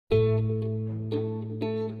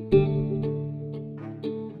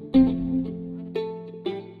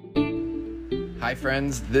Hi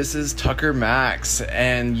friends, this is Tucker Max,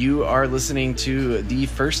 and you are listening to the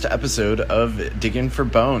first episode of Diggin' for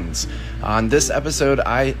Bones. On this episode,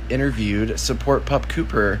 I interviewed Support Pup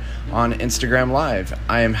Cooper on Instagram Live.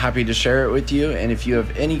 I am happy to share it with you, and if you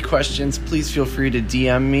have any questions, please feel free to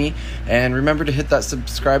DM me, and remember to hit that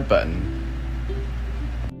subscribe button.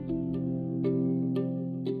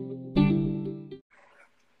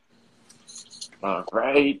 All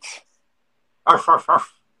right. Arf, arf,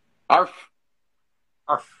 arf. Arf.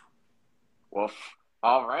 Arf. Woof.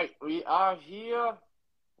 All right, we are here.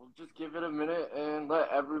 We'll just give it a minute and let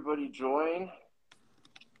everybody join.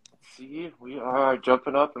 Let's see, we are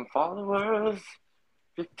jumping up in followers.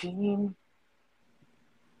 15.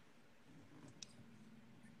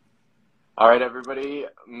 All right, everybody.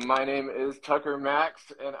 My name is Tucker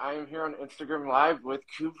Max, and I am here on Instagram Live with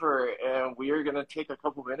Cooper, and we are going to take a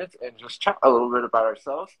couple minutes and just chat a little bit about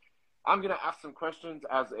ourselves. I'm going to ask some questions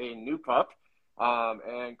as a new pup.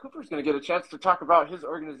 And Cooper's going to get a chance to talk about his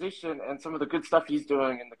organization and some of the good stuff he's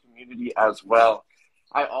doing in the community as well.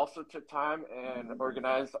 I also took time and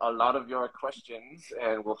organized a lot of your questions,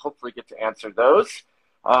 and we'll hopefully get to answer those.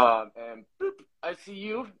 And boop, I see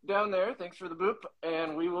you down there. Thanks for the boop,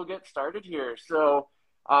 and we will get started here. So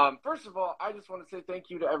first of all, I just want to say thank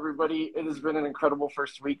you to everybody. It has been an incredible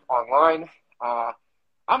first week online.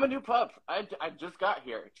 I'm a new pup. I just got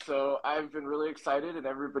here, so I've been really excited, and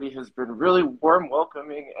everybody has been really warm,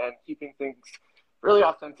 welcoming, and keeping things really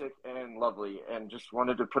authentic and lovely, and just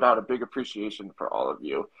wanted to put out a big appreciation for all of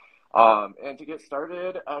you. And to get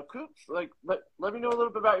started, Coops, let me know a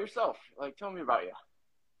little bit about yourself. Tell me about you.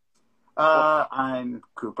 I'm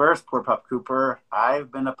Cooper, Support Pup Cooper. I've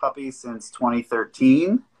been a puppy since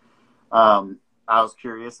 2013. I was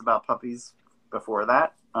curious about puppies before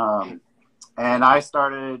that. And I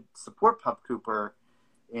started Support Pup Cooper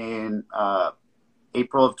in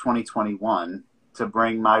April of 2021 to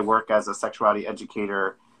bring my work as a sexuality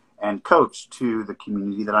educator and coach to the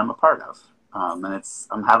community that I'm a part of. And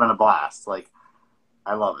I'm having a blast.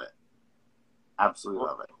 I love it. Absolutely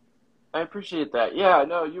love it. I appreciate that. Yeah,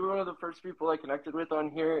 no, you were one of the first people I connected with on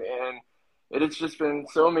here, and it has just been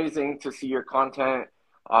so amazing to see your content.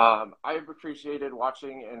 I've appreciated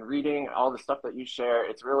watching and reading all the stuff that you share.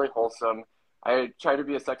 It's really wholesome. I try to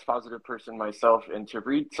be a sex-positive person myself, and to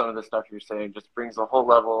read some of the stuff you're saying just brings a whole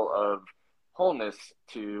level of wholeness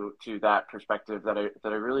to that perspective that I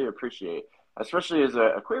really appreciate, especially as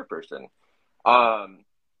a queer person.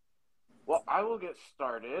 Well, I will get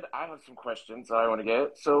started. I have some questions that I want to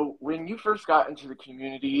get. So when you first got into the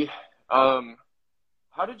community, how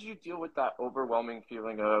did you deal with that overwhelming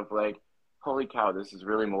feeling of holy cow, this is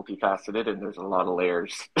really multifaceted and there's a lot of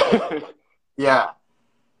layers? Yeah.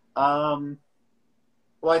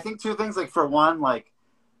 Well, I think two things. For one,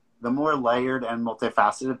 the more layered and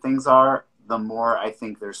multifaceted things are, the more I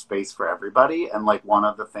think there's space for everybody. And one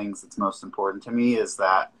of the things that's most important to me is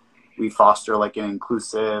that we foster an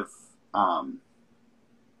inclusive,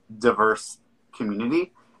 diverse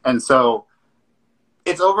community. And so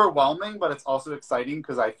it's overwhelming, but it's also exciting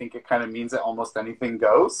because I think it kind of means that almost anything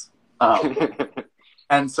goes.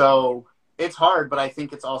 And so it's hard, but I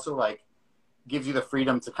think it's also gives you the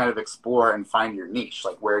freedom to kind of explore and find your niche.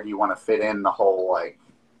 Where do you want to fit in the whole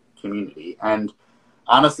community? And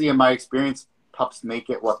honestly, in my experience, pups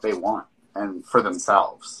make it what they want and for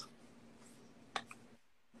themselves.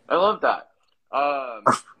 I love that.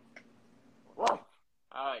 Well,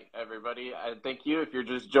 hi everybody. Thank you if you're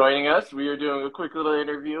just joining us. We are doing a quick little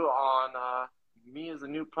interview on me as a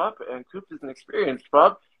new pup and Coop as an experienced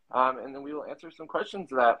pup. And then we will answer some questions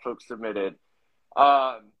that folks submitted.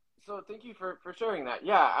 So thank you for sharing that.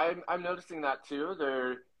 Yeah, I'm noticing that too.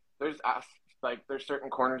 There's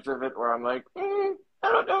certain corners of it where I'm I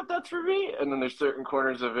don't know if that's for me. And then there's certain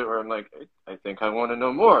corners of it where I'm I think I want to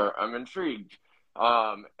know more. I'm intrigued.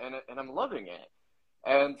 And I'm loving it.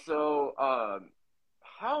 And so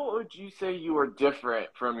how would you say you are different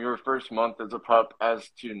from your first month as a pup as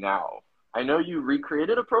to now? I know you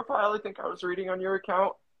recreated a profile, I think I was reading on your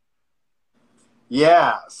account.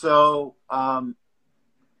 Yeah, so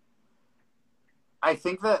I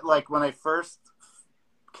think that when I first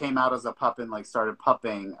came out as a pup and started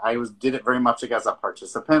pupping, I did it very much as a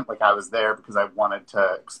participant. I was there because I wanted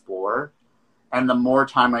to explore. And the more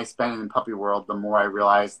time I spent in puppy world, the more I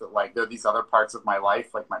realized that there are these other parts of my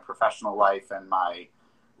life, my professional life and my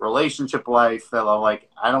relationship life, that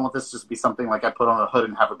I don't want this to just be something I put on a hood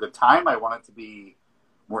and have a good time. I want it to be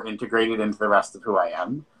more integrated into the rest of who I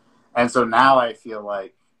am. And so now I feel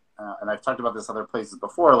and I've talked about this other places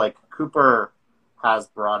before, Cooper has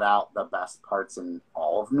brought out the best parts in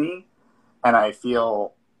all of me. And I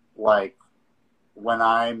feel when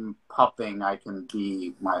I'm pupping, I can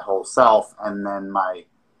be my whole self, and then my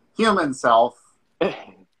human self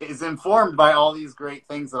is informed by all these great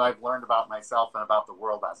things that I've learned about myself and about the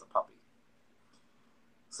world as a puppy.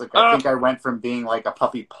 So like, I Uh, think I went from being like a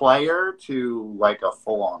puppy player to like a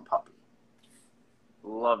full-on puppy.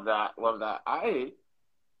 Love that. Love that. I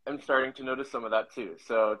am starting to notice some of that too.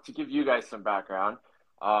 So to give you guys some background,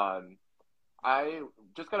 um, I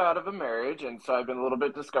just got out of a marriage, and so I've been a little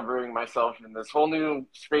bit discovering myself in this whole new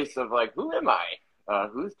space of like, who am I?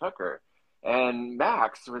 Who's Tucker? And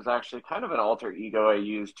Max was actually kind of an alter ego I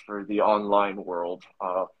used for the online world,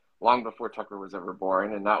 long before Tucker was ever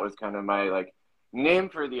born, and that was kind of my like name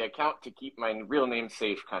for the account to keep my real name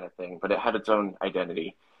safe, kind of thing. But it had its own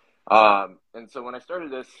identity. And so when I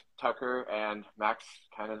started this, Tucker and Max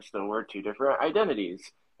kind of still were two different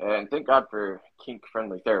identities, and thank God for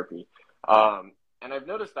kink-friendly therapy. And I've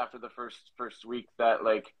noticed after the first week that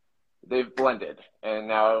like they've blended, and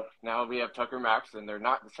now we have Tucker Max, and they're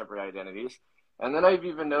not separate identities. And then I've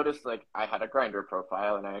even noticed like I had a grinder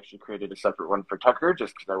profile, and I actually created a separate one for Tucker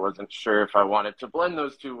just because I wasn't sure if I wanted to blend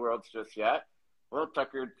those two worlds just yet. Well,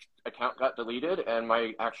 Tucker's account got deleted, and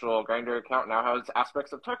my actual grinder account now has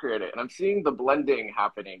aspects of Tucker in it, and I'm seeing the blending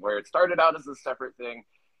happening where it started out as a separate thing,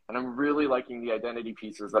 and I'm really liking the identity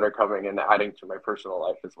pieces that are coming and adding to my personal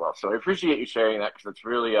life as well. So I appreciate you sharing that because it's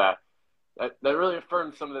really that really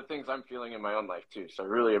affirms some of the things I'm feeling in my own life too. So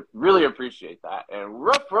I really appreciate that. And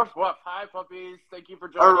ruff ruff ruff, hi puppies, thank you for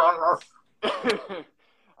joining.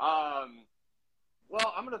 um,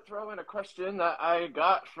 well, I'm gonna throw in a question that I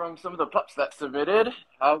got from some of the pups that submitted.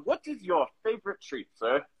 What is your favorite treat,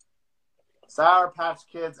 sir? Sour Patch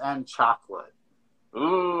Kids and chocolate.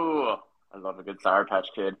 Ooh, I love a good Sour Patch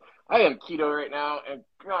Kid. I am keto right now, and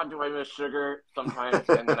God, do I miss sugar sometimes,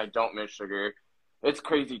 and then I don't miss sugar. It's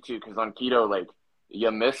crazy too, because on keto, like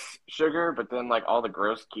you miss sugar, but then like all the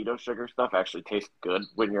gross keto sugar stuff actually tastes good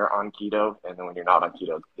when you're on keto, and then when you're not on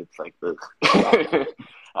keto, it's like this.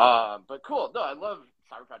 But cool. No, I love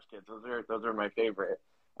Sour Patch Kids. Those are my favorite.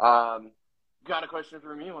 Um, got a question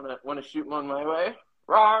for me? Want to shoot one my way?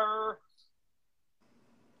 Rawr!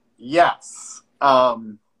 Yes.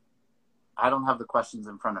 I don't have the questions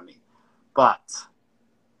in front of me, but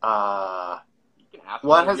You can ask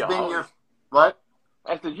one what of has been y'all. your what?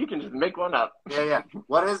 I said you can just make one up. Yeah.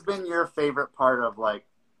 What has been your favorite part of like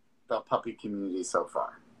the puppy community so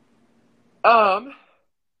far? Um,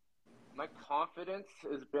 my confidence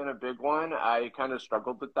has been a big one. I kind of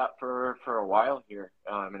struggled with that for a while here,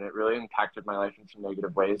 and it really impacted my life in some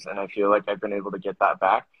negative ways. And I feel like I've been able to get that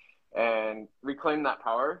back and reclaim that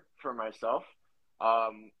power for myself.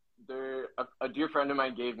 Um, a dear friend of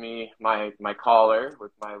mine gave me my collar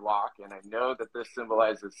with my lock, and I know that this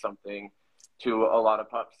symbolizes something to a lot of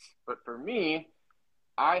pups. But for me,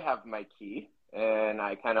 I have my key and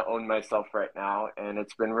I kind of own myself right now. And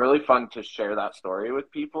it's been really fun to share that story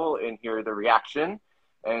with people and hear the reaction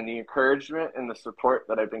and the encouragement and the support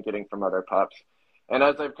that I've been getting from other pups. And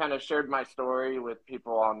as I've kind of shared my story with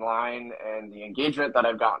people online and the engagement that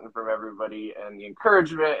I've gotten from everybody and the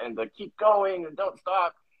encouragement and the keep going and don't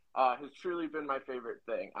stop has truly been my favorite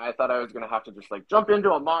thing. I thought I was going to have to just like jump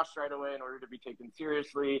into a mosh right away in order to be taken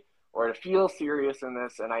seriously or to feel serious in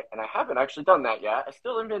this, and I haven't actually done that yet. I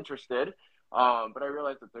still am interested, but I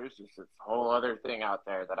realize that there's just this whole other thing out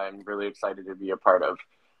there that I'm really excited to be a part of.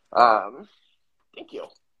 Thank you.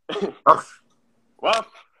 Well,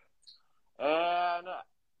 and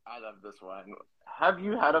I love this one. Have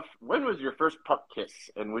you had when was your first pup kiss,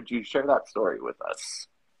 and would you share that story with us?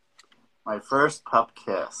 My first pup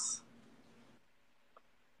kiss.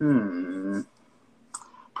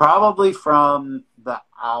 Probably from the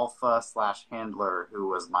alpha slash handler who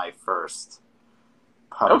was my first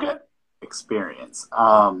pup Okay. experience.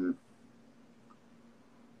 I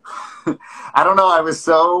don't know. I was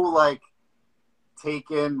so like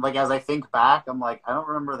taken, like as I think back, I'm like, I don't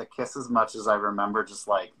remember the kiss as much as I remember just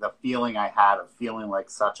like the feeling I had of feeling like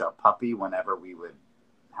such a puppy whenever we would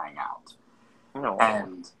hang out. No.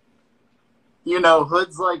 And you know,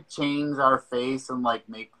 hoods like change our face and like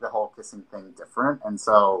make the whole kissing thing different. And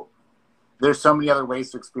so there's so many other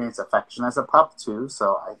ways to experience affection as a pup too.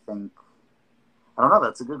 So I think, I don't know,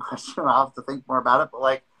 that's a good question. I'll have to think more about it. But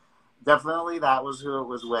like, definitely that was who it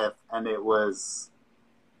was with. And I was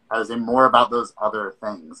in more about those other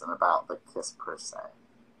things than about the kiss per se.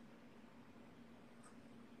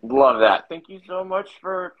 Love that. Thank you so much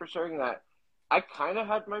for sharing that. I kind of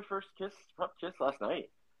had my first pup kiss last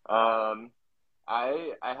night.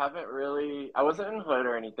 I haven't really, I wasn't in Hood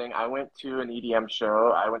or anything. I went to an EDM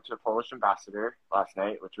show. I went to Polish Ambassador last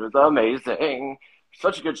night, which was amazing.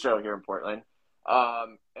 Such a good show here in Portland.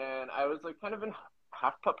 And I was like kind of in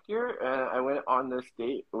half pup gear, and I went on this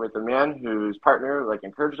date with a man whose partner like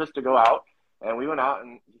encouraged us to go out, and we went out,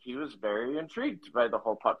 and he was very intrigued by the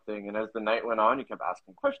whole pup thing. And as the night went on, he kept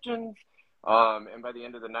asking questions. And by the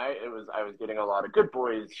end of the night, I was getting a lot of good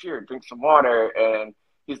boys here, drink some water, and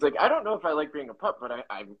he's like, I don't know if I like being a pup, but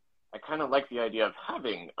I kind of like the idea of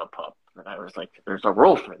having a pup. And I was like, there's a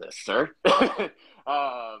role for this, sir.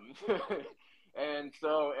 um, and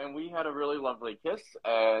we had a really lovely kiss.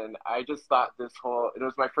 And I just thought it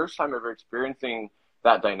was my first time ever experiencing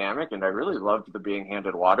that dynamic. And I really loved the being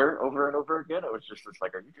handed water over and over again. It was just this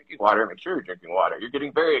like, are you drinking water? Make sure you're drinking water. You're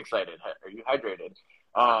getting very excited. Are you hydrated?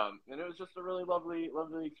 And it was just a really lovely,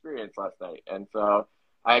 lovely experience last night. And so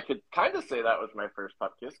I could kind of say that was my first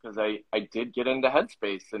pup kiss because I did get into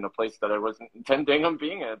headspace in a place that I wasn't intending on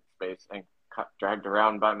being in headspace and dragged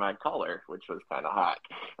around by my collar, which was kind of hot.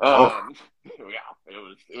 Oh, Yeah,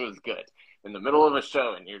 it was good. In the middle of a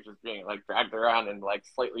show and you're just being like dragged around in like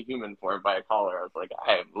slightly human form by a collar. I was like,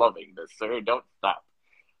 I am loving this, sir. Don't stop.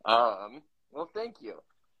 Well, thank you.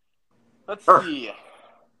 Let's sure. see.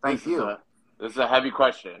 Thank you. This is a heavy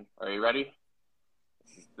question. Are you ready?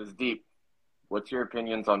 This is deep. What's your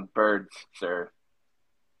opinions on birds, sir?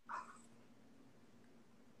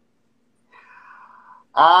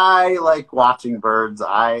 I like watching birds.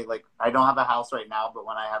 I don't have a house right now, but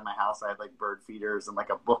when I had my house, I had like bird feeders and like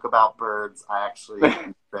a book about birds. I actually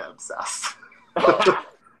am a bit obsessed.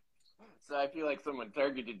 So I feel like someone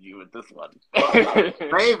targeted you with this one.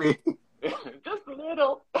 Maybe. Just a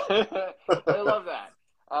little. I love that.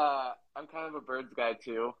 I'm kind of a birds guy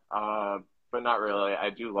too, but not really. I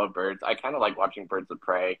do love birds. I kind of like watching birds of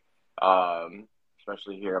prey,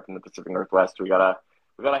 especially here up in the Pacific Northwest. We got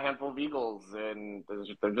a handful of eagles, and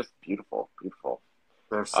they're just beautiful, beautiful.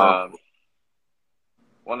 They're so cool.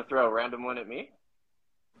 Want to throw a random one at me?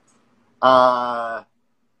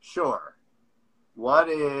 Sure. What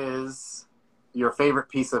is your favorite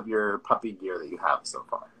piece of your puppy gear that you have so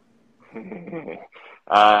far?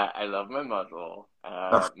 I love my muzzle.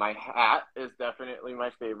 My hat is definitely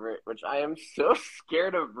my favorite, which I am so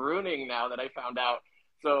scared of ruining now that I found out.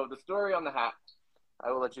 So the story on the hat,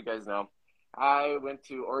 I will let you guys know. I went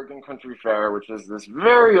to Oregon Country Fair, which is this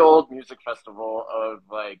very old music festival of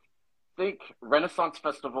like, think Renaissance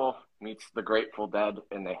Festival meets the Grateful Dead,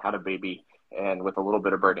 and they had a baby, and with a little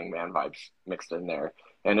bit of Burning Man vibes mixed in there.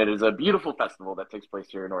 And it is a beautiful festival that takes place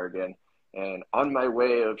here in Oregon. And on my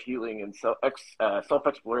way of healing and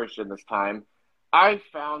self-exploration this time, I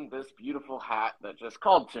found this beautiful hat that just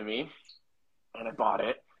called to me, and I bought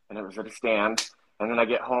it, and it was at a stand. And then I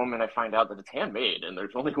get home and I find out that it's handmade and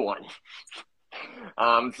there's only one.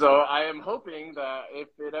 So I am hoping that if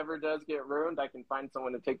it ever does get ruined, I can find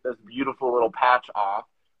someone to take this beautiful little patch off.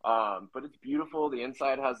 But it's beautiful. The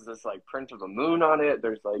inside has this like print of a moon on it.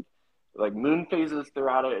 There's like moon phases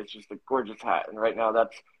throughout it. It's just a gorgeous hat. And right now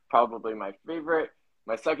that's probably my favorite.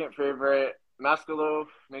 My second favorite, Mascalo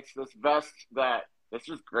makes this vest that it's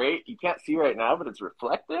just great. You can't see right now, but it's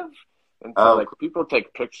reflective. And so, like, people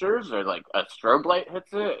take pictures or, like, a strobe light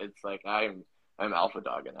hits it. It's like I'm alpha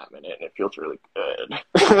dog in that minute, and it feels really good.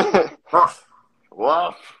 Woof.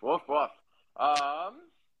 Woof, woof, woof.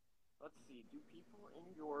 Let's see. Do people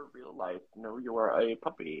in your real life know you're a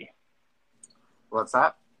puppy? What's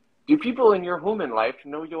that? Do people in your human life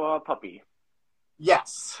know you're a puppy?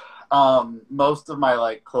 Yes. Most of my,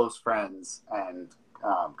 like, close friends and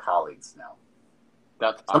colleagues know.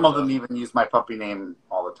 That's Some awesome. of them even use my puppy name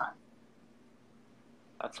all the time.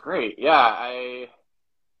 That's great. Yeah,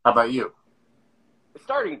 How about you?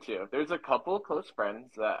 starting to. There's a couple close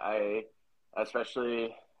friends that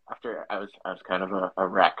especially after I was kind of a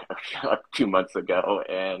wreck 2 months ago,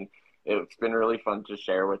 and it's been really fun to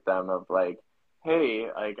share with them of like, hey,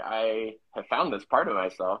 like I have found this part of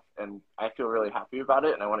myself, and I feel really happy about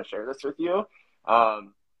it, and I want to share this with you.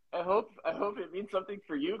 I hope it means something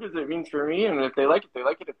for you because it means for me. And if they like it, they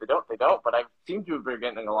like it. If they don't, they don't. But I seem to have been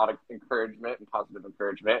getting a lot of encouragement and positive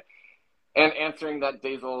encouragement. And answering that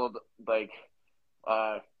days old like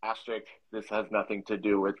asterisk, this has nothing to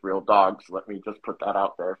do with real dogs. Let me just put that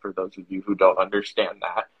out there for those of you who don't understand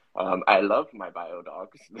that. I love my bio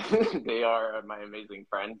dogs. They are my amazing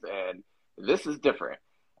friends, and this is different.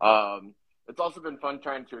 It's also been fun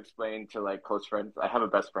trying to explain to like close friends. I have a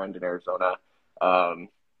best friend in Arizona.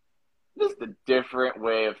 Just a different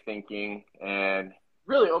way of thinking and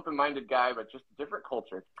really open-minded guy, but just a different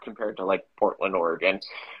culture compared to like Portland, Oregon.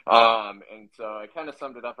 And so I kind of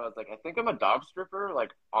summed it up. I was like, I think I'm a dog stripper,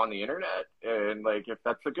 like on the internet, and like if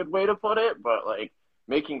that's a good way to put it, but like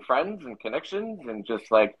making friends and connections and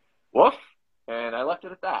just like woof. And I left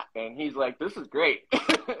it at that. And he's like, this is great.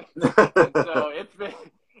 And so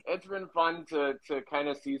it's been fun to kind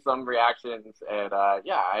of see some reactions, and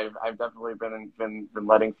yeah, I've definitely been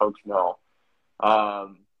letting folks know.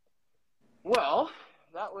 Um, well,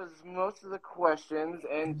 that was most of the questions,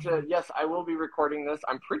 and yes, I will be recording this.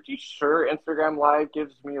 I'm pretty sure Instagram Live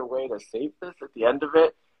gives me a way to save this at the end of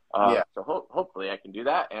it, Yeah. so hopefully I can do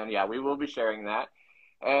that, and yeah, we will be sharing that.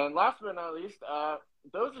 And last but not least,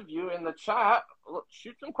 those of you in the chat,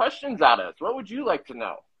 shoot some questions at us. What would you like to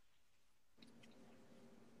know?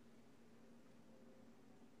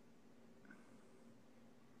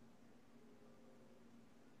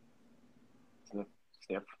 Sniff,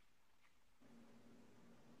 sniff.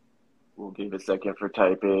 We'll give a second for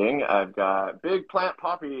typing. I've got Big Plant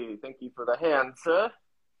Poppy. Thank you for the hands.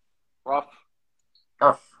 Rough.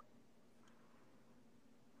 Oh.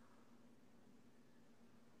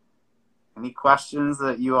 Any questions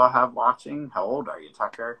that you all have watching? How old are you,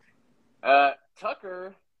 Tucker?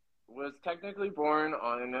 Tucker was technically born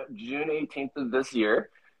on June 18th of this year.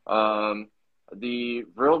 The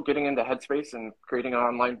real getting into Headspace and creating an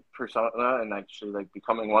online persona and actually like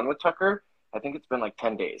becoming one with Tucker, I think it's been like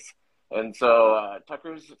 10 days. And so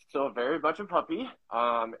Tucker's still very much a puppy.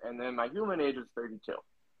 And then my human age is 32.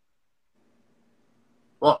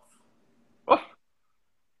 Well, Oh.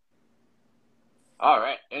 All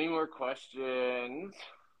right. Any more questions?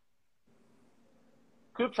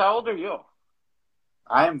 Coops, how old are you?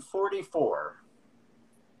 I am 44.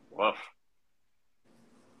 Woof.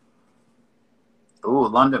 Ooh,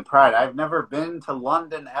 London Pride. I've never been to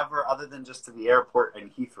London ever other than just to the airport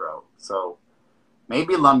and Heathrow. So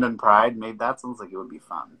maybe London Pride. Maybe that sounds like it would be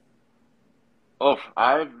fun. Oh,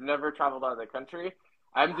 I've never traveled out of the country.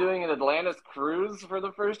 I'm doing an Atlantis cruise for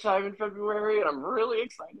the first time in February, and I'm really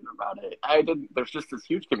excited about it. There's just this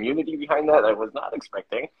huge community behind that I was not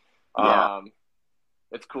expecting. Yeah.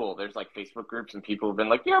 It's cool. There's like Facebook groups and people have been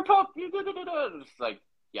like, "You're a pup, you da da da da." It's like,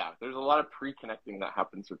 yeah, there's a lot of pre-connecting that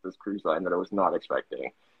happens with this cruise line that I was not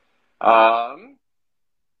expecting.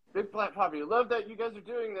 Big Plant Poppy, love that you guys are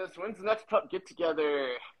doing this. When's the next pup get together?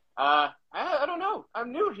 I don't know.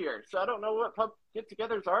 I'm new here, so I don't know what pup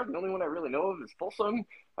get-togethers are. The only one I really know of is Folsom,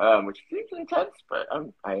 which seems intense, but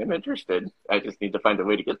I am interested. I just need to find a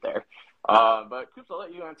way to get there. But Coops, I'll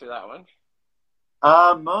let you answer that one.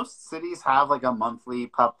 Most cities have like a monthly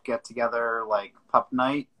pup get together, like pup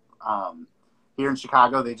night. Here in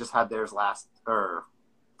Chicago, they just had theirs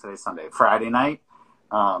today's Sunday, Friday night.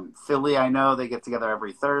 Philly, I know they get together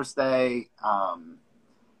every Thursday.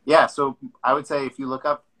 Yeah, so I would say if you look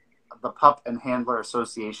up the Pup and Handler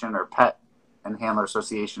Association or Pet and Handler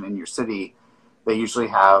Association in your city, they usually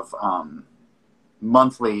have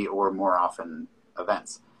monthly or more often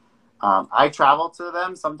events. I travel to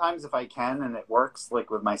them sometimes if I can, and it works like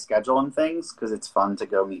with my schedule and things because it's fun to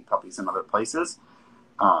go meet puppies in other places.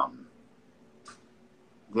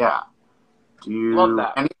 Yeah. Do Love you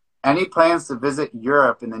that. any plans to visit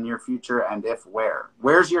Europe in the near future, and if where?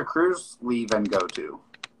 Where's your cruise leave and go to?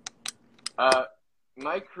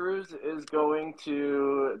 My cruise is going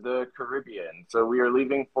to the Caribbean. So we are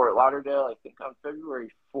leaving Fort Lauderdale, I think, on February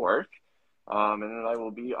 4th. And then I will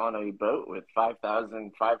be on a boat with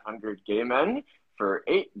 5,500 gay men for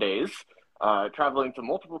 8 days, traveling to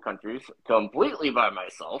multiple countries completely by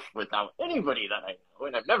myself without anybody that I know.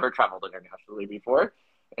 And I've never traveled internationally before.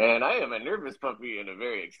 And I am a nervous puppy and a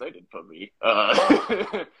very excited puppy.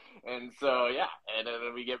 And so, yeah, and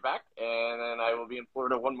then we get back, and then I will be in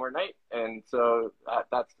Florida one more night. And so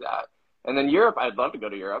that's that. And then Europe, I'd love to go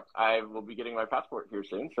to Europe. I will be getting my passport here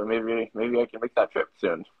soon, so maybe I can make that trip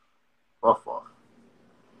soon. Woof, woof.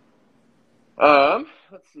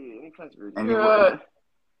 Let's see, any plans for Anywhere?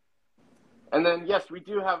 And then yes, we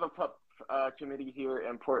do have a pup committee here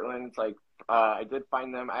in Portland. It's like I did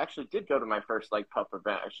find them. I actually did go to my first like pup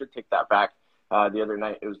event. I should take that back. The other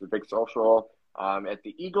night it was the big social at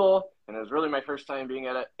the Eagle, and it was really my first time being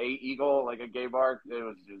at a Eagle, like a gay bar. It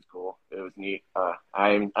was cool. It was neat.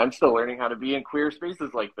 I'm still learning how to be in queer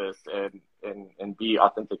spaces like this and be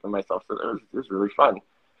authentic in myself. So it was really fun.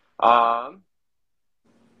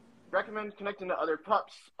 Recommend connecting to other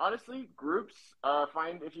pups. Honestly, groups.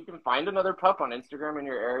 Find if you can find another pup on Instagram in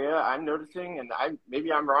your area. I'm noticing, and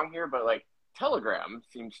maybe I'm wrong here, but like Telegram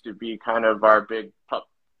seems to be kind of our big pup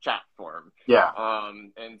chat form. Yeah.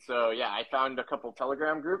 And so yeah, I found a couple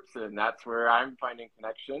Telegram groups, and that's where I'm finding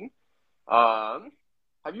connection.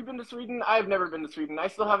 Have you been to Sweden? I've never been to Sweden. I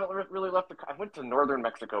still haven't really left I went to northern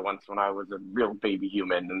Mexico once when I was a real baby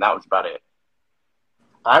human, and that was about it.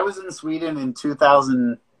 I was in Sweden in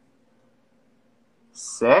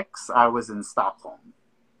 2006. I was in Stockholm.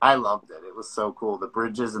 I loved it. It was so cool. The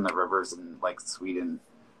bridges and the rivers in like Sweden.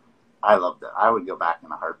 I loved it. I would go back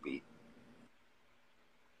in a heartbeat.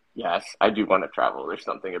 Yes, I do want to travel. There's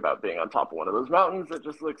something about being on top of one of those mountains that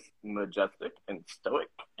just looks majestic and stoic,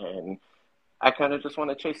 and I kind of just want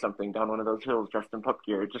to chase something down one of those hills dressed in pup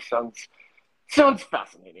gear. It just sounds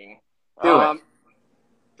fascinating. Do it. Um,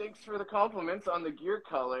 Thanks for the compliments on the gear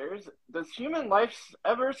colors. Does human life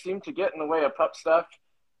ever seem to get in the way of pup stuff?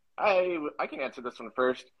 I can answer this one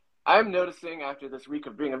first. I'm noticing after this week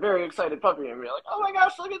of being a very excited puppy and being like, oh my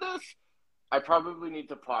gosh, look at this. I probably need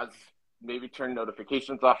to pause, maybe turn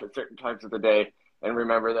notifications off at certain times of the day, and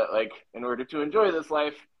remember that, like, in order to enjoy this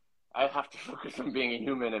life, I have to focus on being a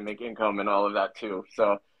human and make income and all of that too.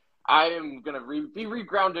 So I am going to be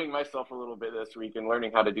regrounding myself a little bit this week and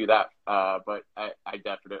learning how to do that. But I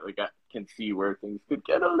definitely can see where things could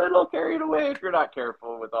get a little carried away if you're not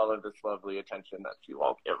careful with all of this lovely attention that you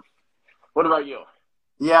all give. What about you?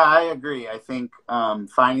 Yeah, I agree. I think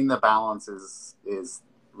finding the balance is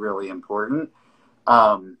really important.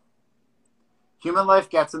 Um, Human life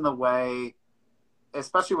gets in the way,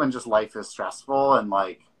 especially when just life is stressful. And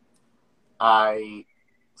like, I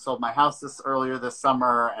sold my house earlier this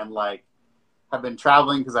summer, and like, have been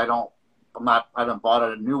traveling because I haven't bought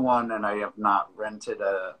a new one, and I have not rented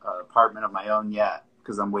a apartment of my own yet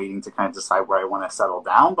because I'm waiting to kind of decide where I want to settle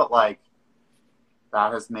down. But like,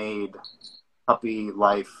 that has made puppy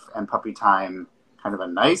life and puppy time kind of a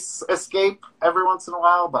nice escape every once in a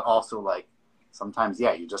while, but also like sometimes,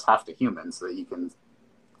 yeah, you just have to human so that you can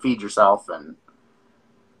feed yourself and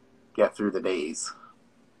get through the days.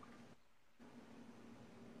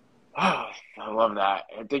 Oh, I love that.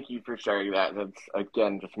 And thank you for sharing that. That's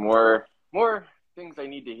again just more things I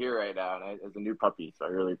need to hear right now and as a new puppy, so I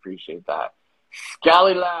really appreciate that.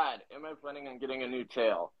 Scally lad, am I planning on getting a new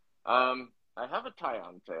tail? I have a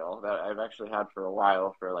tie-on tail that I've actually had for a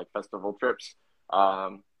while for like festival trips.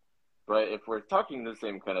 Um, but if we're talking the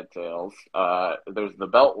same kind of tails, there's the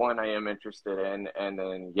belt one I am interested in, and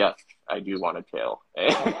then yes, I do want a tail.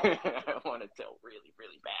 I want a tail really,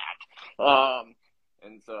 really bad.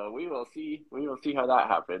 And so we will see how that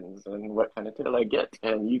happens and what kind of tail I get.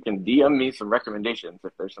 And you can DM me some recommendations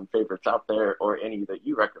if there's some favorites out there or any that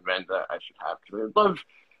you recommend that I should have because I'd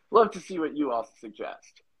love to see what you all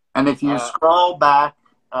suggest. And if you Uh, scroll back,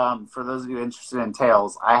 for those of you interested in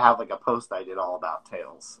tails, I have like a post I did all about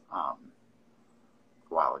tails a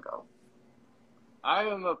while ago. I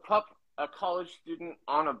am a college student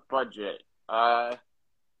on a budget. For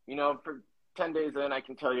 10 days in, I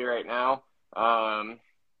can tell you right now,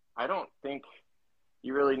 I don't think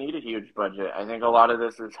you really need a huge budget. I think a lot of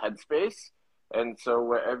this is headspace. And so,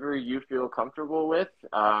 whatever you feel comfortable with,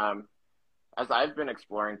 as I've been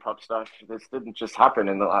exploring pup stuff, this didn't just happen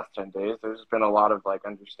in the last 10 days. There's been a lot of like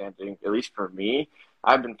understanding, at least for me.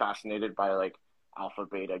 I've been fascinated by like alpha,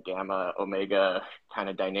 beta, gamma, omega kind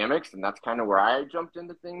of dynamics. And that's kind of where I jumped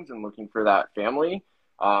into things and looking for that family.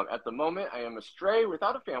 At the moment, I am a stray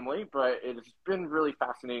without a family, but it's been really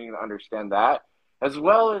fascinating to understand that, as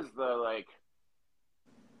well as the like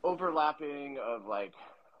overlapping of like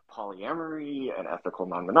polyamory and ethical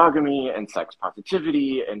non-monogamy and sex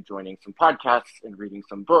positivity and joining some podcasts and reading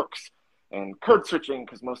some books and code switching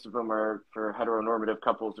because most of them are for heteronormative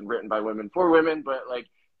couples and written by women for women, but like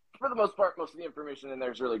for the most part most of the information in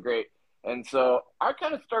there is really great. And so I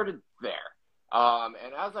kind of started there.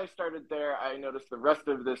 And as I started there, I noticed the rest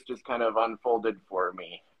of this just kind of unfolded for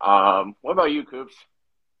me. What about you, Coops?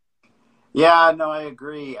 Yeah, no, I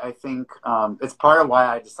agree. I think it's part of why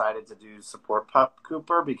I decided to do support Pup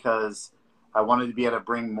Cooper because I wanted to be able to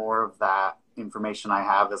bring more of that information I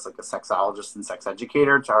have as like a sexologist and sex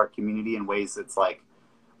educator to our community in ways that's like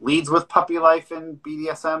leads with puppy life and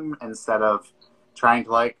BDSM instead of trying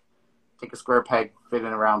to like take a square peg, fit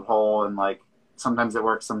in a round hole, and like sometimes it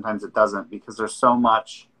works, sometimes it doesn't because there's so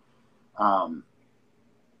much um,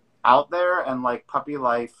 out there and like puppy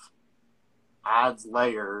life adds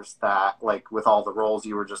layers that like with all the roles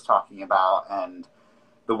you were just talking about and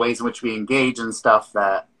the ways in which we engage and stuff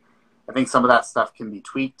that I think some of that stuff can be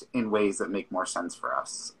tweaked in ways that make more sense for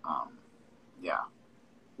us. Yeah.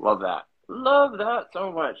 Love that. Love that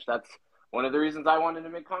so much. That's one of the reasons I wanted to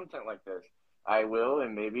make content like this. I will,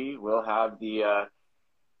 and maybe we'll have the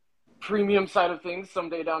premium side of things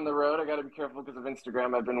someday down the road. I got to be careful because of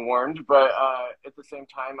Instagram. I've been warned, but at the same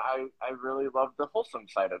time, I really love the wholesome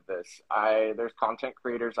side of this. There's content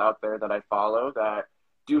creators out there that I follow that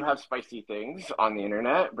do have spicy things on the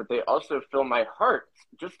internet, but they also fill my heart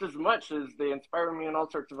just as much as they inspire me in all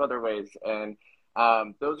sorts of other ways. And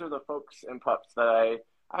those are the folks and pups that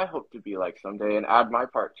I hope to be like someday and add my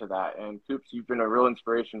part to that. And Coops, you've been a real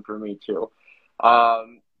inspiration for me too.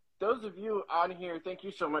 Um, those of you on here, thank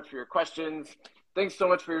you so much for your questions. thanks so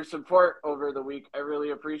much for your support over the week. I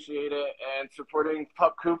really appreciate it, and supporting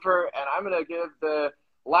Pup Cooper. And I'm going to give the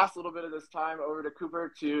last little bit of this time over to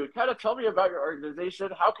Cooper to kind of tell me about your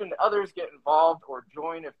organization. How can others get involved or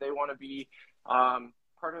join if they want to be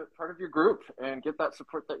part of your group and get that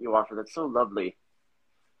support that you offer? That's so lovely.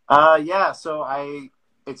 Yeah, so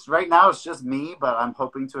it's right now it's just me, but I'm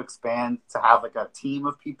hoping to expand to have like a team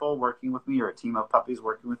of people working with me or a team of puppies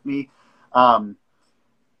working with me.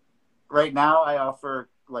 Right now I offer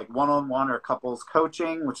like one-on-one or couples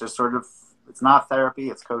coaching, which is sort of, it's not therapy,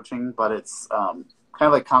 it's coaching, but it's kind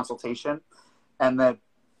of like consultation. And then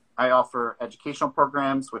I offer educational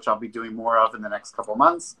programs, which I'll be doing more of in the next couple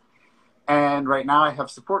months. And right now I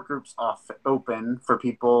have support groups open for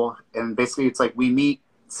people. And basically it's like we meet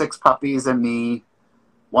 6 puppies and me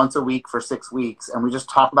once a week for 6 weeks. And we just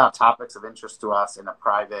talk about topics of interest to us in a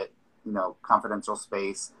private, confidential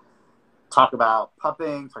space. Talk about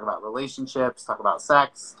pupping, talk about relationships, talk about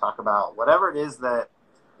sex, talk about whatever it is that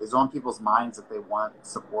is on people's minds that they want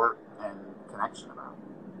support and connection about.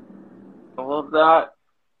 I love that.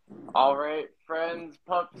 All right, friends,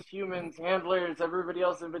 pups, humans, handlers, everybody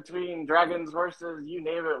else in between, dragons, horses, you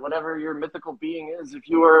name it, whatever your mythical being is. If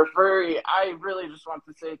you are a furry, I really just want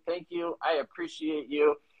to say thank you. I appreciate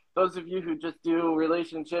you. Those of you who just do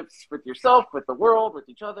relationships with yourself, with the world, with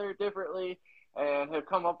each other differently, and have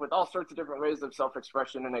come up with all sorts of different ways of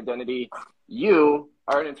self-expression and identity, you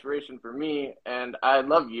are an inspiration for me, and I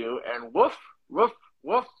love you. And woof, woof,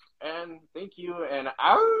 woof, and thank you, and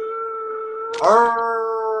all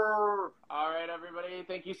right, everybody.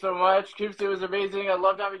 Thank you so much. Coops, it was amazing. I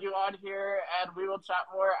loved having you on here, and we will chat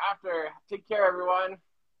more after. Take care, everyone.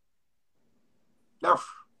 Oof.